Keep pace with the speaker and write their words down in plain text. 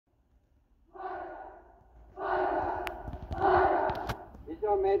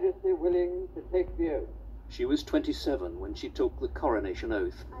Your Majesty willing to take the oath? She was 27 when she took the coronation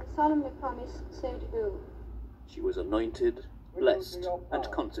oath. I solemnly promise so to do. She was anointed, blessed,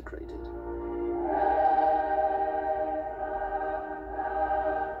 and consecrated.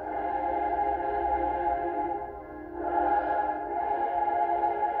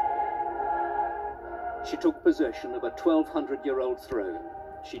 She took possession of a 1,200-year-old throne.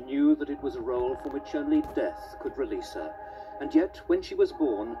 She knew that it was a role from which only death could release her, and yet, when she was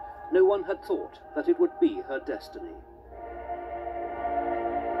born, no one had thought that it would be her destiny.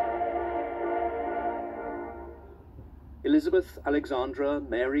 Elizabeth Alexandra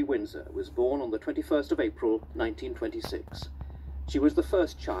Mary Windsor was born on the 21st of April, 1926. She was the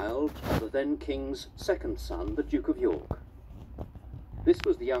first child of the then King's second son, the Duke of York. This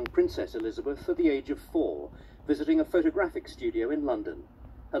was the young Princess Elizabeth at the age of 4, visiting a photographic studio in London.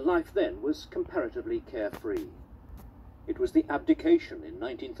 Her life then was comparatively carefree. It was the abdication in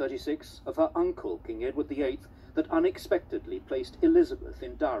 1936 of her uncle, King Edward VIII, that unexpectedly placed Elizabeth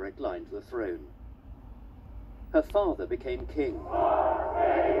in direct line to the throne. Her father became king.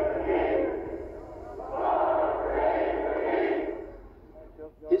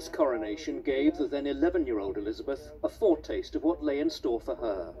 His coronation gave the then 11-year-old Elizabeth a foretaste of what lay in store for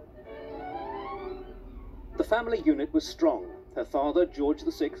her. The family unit was strong. Her father, George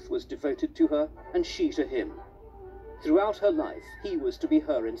VI, was devoted to her, and she to him. Throughout her life, he was to be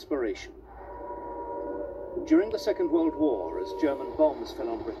her inspiration. During the Second World War, as German bombs fell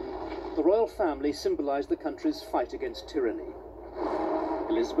on Britain, the royal family symbolized the country's fight against tyranny.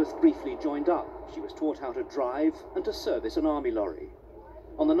 Elizabeth briefly joined up. She was taught how to drive and to service an army lorry.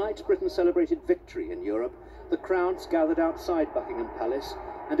 On the night Britain celebrated victory in Europe, the crowds gathered outside Buckingham Palace,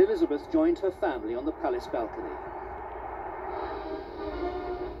 and Elizabeth joined her family on the palace balcony.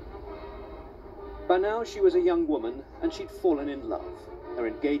 By now she was a young woman, and she'd fallen in love. Her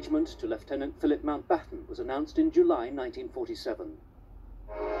engagement to Lieutenant Philip Mountbatten was announced in July 1947.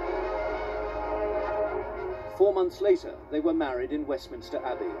 4 months later, they were married in Westminster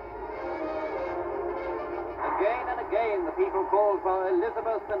Abbey. Again and again the people called for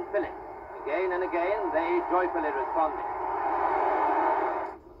Elizabeth and Philip. Again and again they joyfully responded.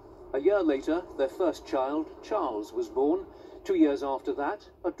 A year later, their first child, Charles, was born. 2 years after that,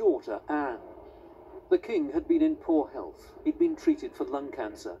 a daughter, Anne. The king had been in poor health. He'd been treated for lung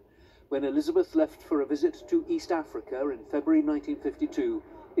cancer. When Elizabeth left for a visit to East Africa in February 1952,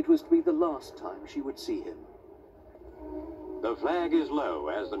 it was to be the last time she would see him. The flag is low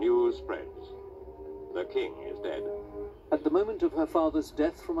as the news spreads. The king is dead. At the moment of her father's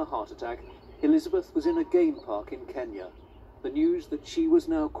death from a heart attack, Elizabeth was in a game park in Kenya. The news that she was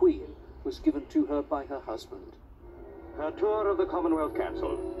now queen was given to her by her husband. Her tour of the Commonwealth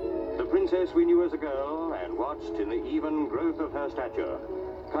cancelled. The princess we knew as a girl and watched in the even growth of her stature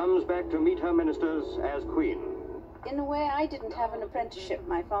comes back to meet her ministers as queen. In a way, I didn't have an apprenticeship.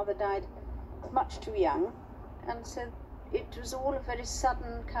 My father died much too young, and so it was all a very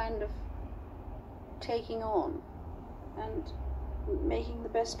sudden kind of taking on and making the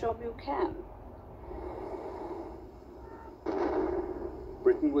best job you can.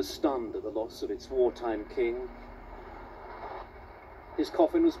 Britain was stunned at the loss of its wartime king. His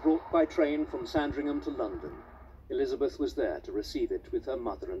coffin was brought by train from Sandringham to London. Elizabeth was there to receive it with her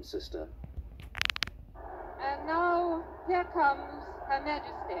mother and sister. And now, here comes Her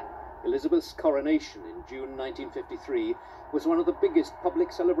Majesty. Elizabeth's coronation in June 1953 was one of the biggest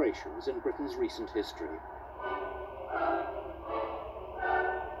public celebrations in Britain's recent history.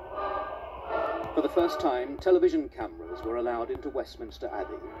 For the first time, television cameras were allowed into Westminster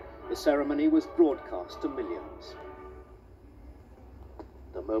Abbey. The ceremony was broadcast to millions.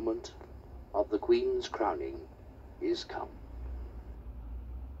 The moment of the Queen's crowning is come.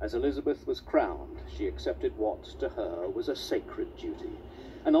 As Elizabeth was crowned, she accepted what, to her, was a sacred duty,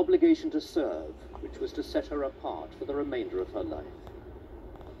 an obligation to serve, which was to set her apart for the remainder of her life.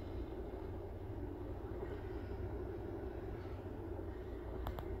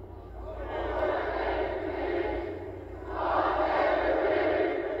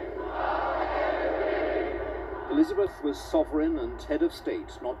 Elizabeth was sovereign and head of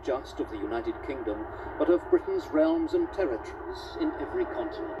state, not just of the United Kingdom, but of Britain's realms and territories in every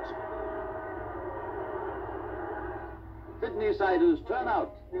continent. Sydney-siders turn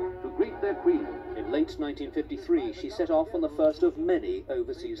out to greet their queen. In late 1953, she set off on the first of many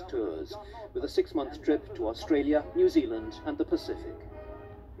overseas tours, with a 6-month trip to Australia, New Zealand, and the Pacific.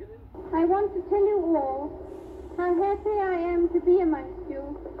 I want to tell you all how happy I am to be amongst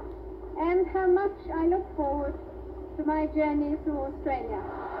you, and how much I look forward to my journey through Australia.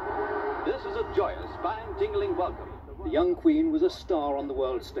 This is a joyous, spine-tingling welcome The young Queen was a star on the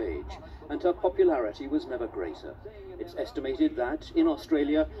world stage, and her popularity was never greater. It's estimated that, in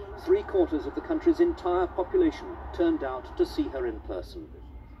Australia, 3/4 of the country's entire population turned out to see her in person.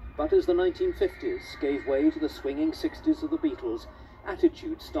 But as the 1950s gave way to the swinging 60s of the Beatles,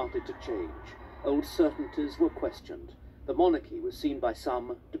 attitudes started to change. Old certainties were questioned. The monarchy was seen by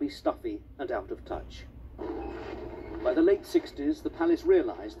some to be stuffy and out of touch. By the late 60s, the palace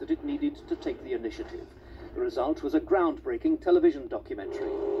realised that it needed to take the initiative. The result was a groundbreaking television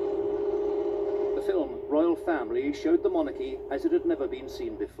documentary. The film Royal Family showed the monarchy as it had never been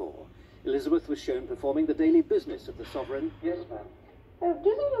seen before. Elizabeth was shown performing the daily business of the sovereign. Yes, ma'am. Oh, do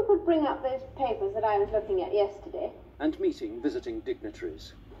you think you could bring up those papers that I was looking at yesterday? And meeting visiting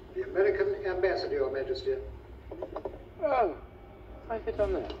dignitaries. The American ambassador, Your Majesty. Oh, I fit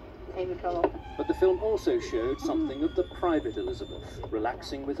on there. But the film also showed something of the private Elizabeth,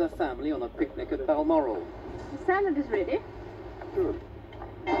 relaxing with her family on a picnic at Balmoral. The salad is ready. Good.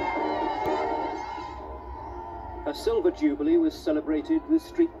 Her silver jubilee was celebrated with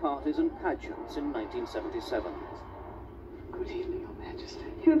street parties and pageants in 1977. Good evening, Your Majesty.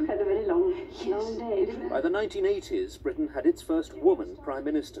 You've had a very long day, didn't you? By the 1980s, Britain had its first woman Prime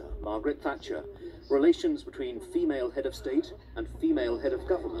Minister, Margaret Thatcher. Relations between female head of state and female head of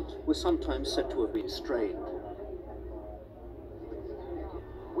government were sometimes said to have been strained.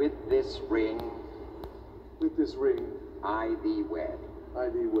 With this ring, I thee wed.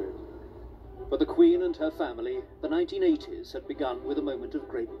 For the Queen and her family, the 1980s had begun with a moment of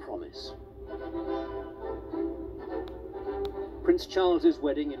great promise. Prince Charles's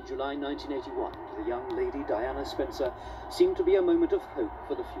wedding in July 1981 to the young lady Diana Spencer seemed to be a moment of hope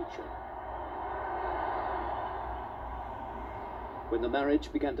for the future. When the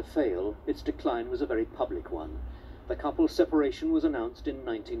marriage began to fail, its decline was a very public one. The couple's separation was announced in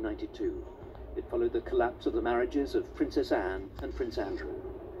 1992. It followed the collapse of the marriages of Princess Anne and Prince Andrew.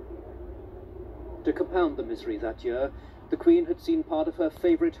 To compound the misery that year, the Queen had seen part of her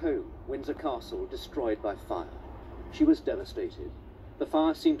favourite home, Windsor Castle, destroyed by fire. She was devastated. The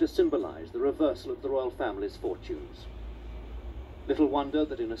fire seemed to symbolise the reversal of the royal family's fortunes. Little wonder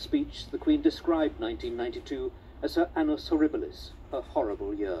that in a speech the Queen described 1992 as her annus horribilis, her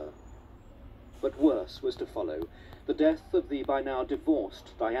horrible year. But worse was to follow. The death of the by now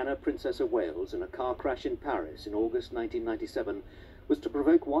divorced Diana, Princess of Wales, in a car crash in Paris in August 1997 was to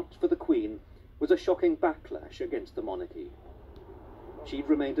provoke what, for the Queen, was a shocking backlash against the monarchy. She'd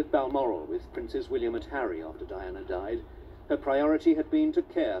remained at Balmoral with Princes William and Harry after Diana died. Her priority had been to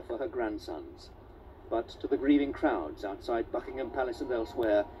care for her grandsons. But to the grieving crowds outside Buckingham Palace and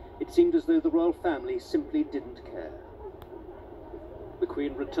elsewhere, it seemed as though the royal family simply didn't care. The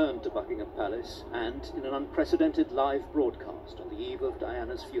Queen returned to Buckingham Palace and, in an unprecedented live broadcast on the eve of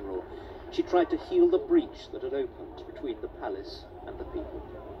Diana's funeral, she tried to heal the breach that had opened between the palace and the people.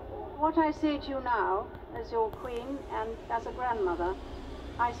 What I say to you now, as your Queen and as a grandmother,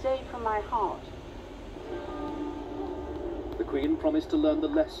 I say it from my heart. The Queen promised to learn the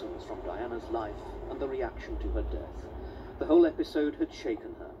lessons from Diana's life and the reaction to her death. The whole episode had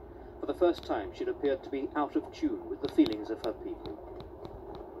shaken her. For the first time, she'd appeared to be out of tune with the feelings of her people.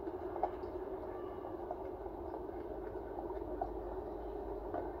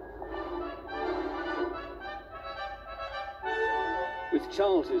 With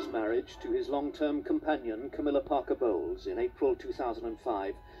Charles's marriage to his long-term companion, Camilla Parker Bowles, in April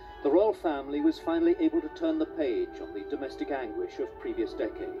 2005, the royal family was finally able to turn the page on the domestic anguish of previous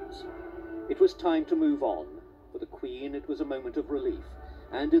decades. It was time to move on. For the Queen, it was a moment of relief,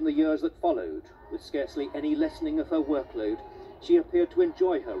 and in the years that followed, with scarcely any lessening of her workload, she appeared to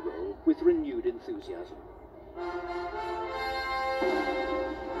enjoy her role with renewed enthusiasm.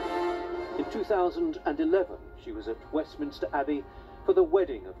 In 2011, she was at Westminster Abbey for the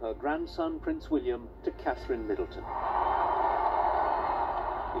wedding of her grandson Prince William to Catherine Middleton.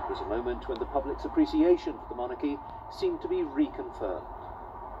 It was a moment when the public's appreciation for the monarchy seemed to be reconfirmed.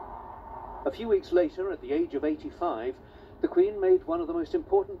 A few weeks later, at the age of 85, the Queen made one of the most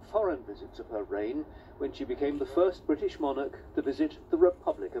important foreign visits of her reign when she became the first British monarch to visit the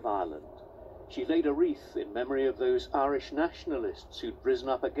Republic of Ireland. She laid a wreath in memory of those Irish nationalists who'd risen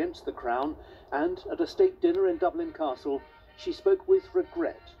up against the crown, and at a state dinner in Dublin Castle, she spoke with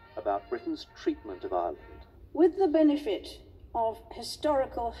regret about Britain's treatment of Ireland. With the benefit of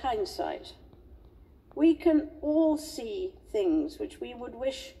historical hindsight, we can all see things which we would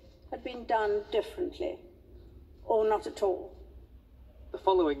wish had been done differently, or not at all. The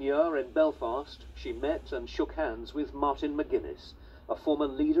following year in Belfast, she met and shook hands with Martin McGuinness, a former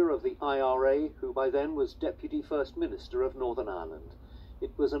leader of the IRA who by then was Deputy First Minister of Northern Ireland.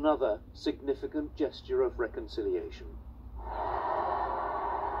 it was another significant gesture of reconciliation.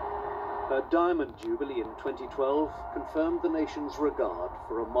 Her Diamond Jubilee in 2012 confirmed the nation's regard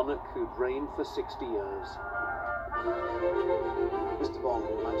for a monarch who'd reigned for 60 years. Mr. Bond,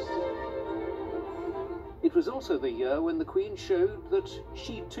 Your Majesty. It was also the year when the Queen showed that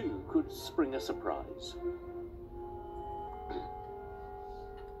she too could spring a surprise.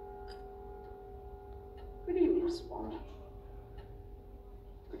 Good evening, Mr. Bond.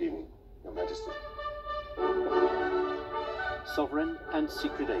 Good evening, Your Majesty. Sovereign and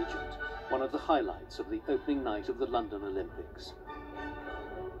secret agent, one of the highlights of the opening night of the London Olympics.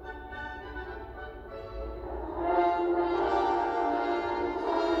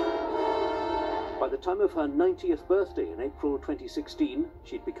 By the time of her 90th birthday in April 2016,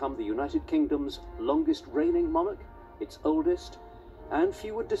 she'd become the United Kingdom's longest reigning monarch, its oldest, and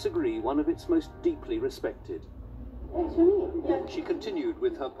few would disagree, one of its most deeply respected. She continued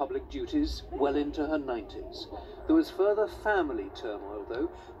with her public duties well into her 90s. There was further family turmoil,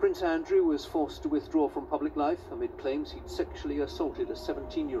 though. Prince Andrew was forced to withdraw from public life amid claims he'd sexually assaulted a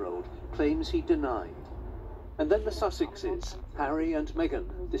 17-year-old, claims he denied. And then the Sussexes, Harry and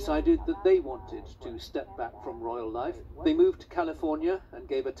Meghan, decided that they wanted to step back from royal life. They moved to California and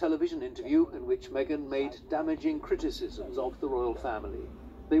gave a television interview in which Meghan made damaging criticisms of the royal family.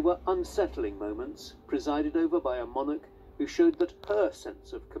 They were unsettling moments, presided over by a monarch who showed that her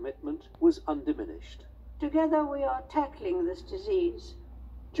sense of commitment was undiminished. Together we are tackling this disease.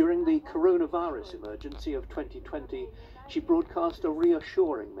 During the coronavirus emergency of 2020, she broadcast a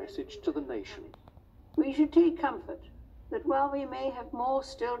reassuring message to the nation. We should take comfort that while we may have more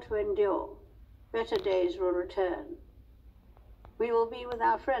still to endure, better days will return. We will be with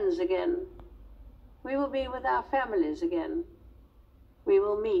our friends again. We will be with our families again. We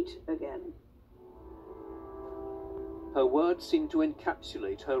will meet again. Her words seemed to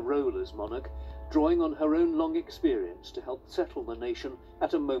encapsulate her role as monarch, drawing on her own long experience to help settle the nation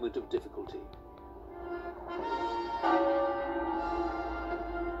at a moment of difficulty.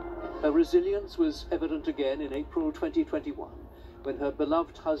 Her resilience was evident again in April 2021, when her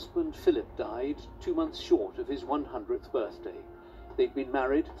beloved husband Philip died 2 months short of his 100th birthday. They'd been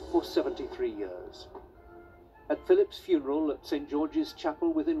married for 73 years. At Philip's funeral at St. George's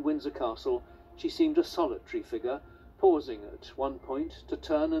Chapel within Windsor Castle, she seemed a solitary figure, pausing at one point to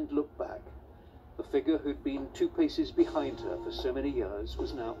turn and look back. The figure who'd been 2 paces behind her for so many years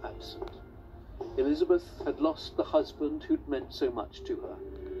was now absent. Elizabeth had lost the husband who'd meant so much to her.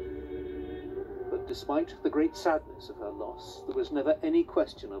 But despite the great sadness of her loss, there was never any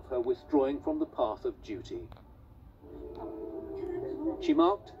question of her withdrawing from the path of duty. She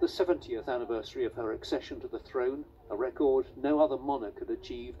marked the 70th anniversary of her accession to the throne, a record no other monarch had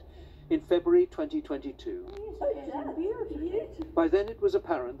achieved, in February 2022. By then it was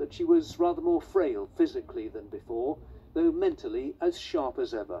apparent that she was rather more frail physically than before, though mentally as sharp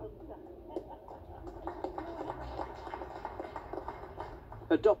as ever.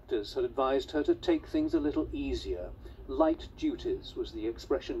 Her doctors had advised her to take things a little easier. Light duties was the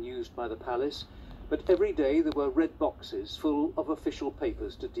expression used by the palace, but every day there were red boxes full of official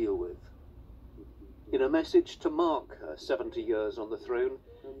papers to deal with. In a message to mark her 70 years on the throne,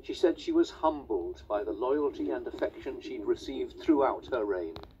 she said she was humbled by the loyalty and affection she'd received throughout her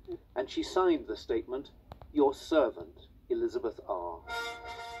reign, and she signed the statement, "Your servant, Elizabeth R."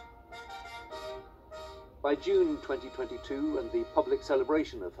 By June 2022 and the public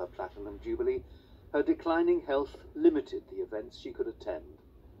celebration of her Platinum Jubilee, her declining health limited the events she could attend.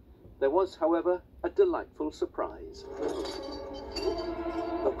 There was, however, a delightful surprise.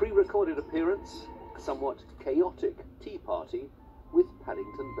 A pre-recorded appearance, a somewhat chaotic tea party with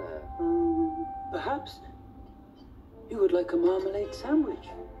Paddington Bear. Perhaps you would like a marmalade sandwich.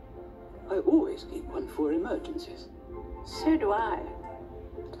 I always keep one for emergencies. So do I.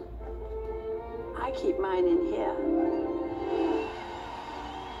 I keep mine in here.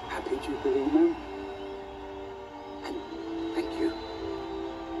 Happy Jubilee, ma'am. And thank you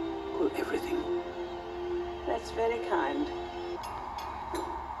for everything. That's very kind.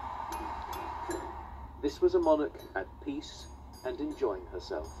 This was a monarch at peace and enjoying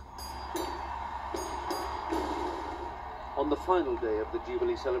herself. On the final day of the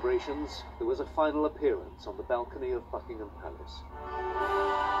Jubilee celebrations, there was a final appearance on the balcony of Buckingham Palace.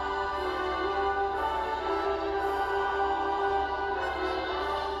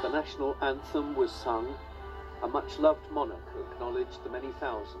 The national anthem was sung, a much-loved monarch who acknowledged the many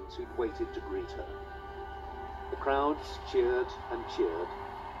thousands who'd waited to greet her. The crowds cheered and cheered,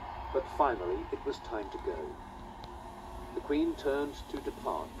 but finally it was time to go. The Queen turned to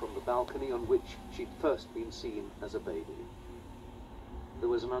depart from the balcony on which she'd first been seen as a baby. there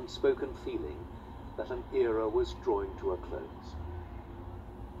was an unspoken feeling that an era was drawing to a close.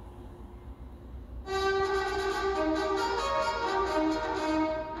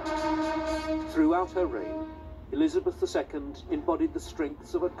 Throughout her reign, Elizabeth II embodied the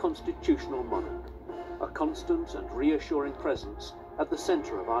strengths of a constitutional monarch, a constant and reassuring presence at the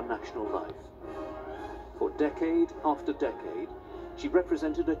centre of our national life. For decade after decade, she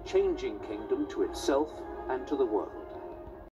represented a changing kingdom to itself and to the world.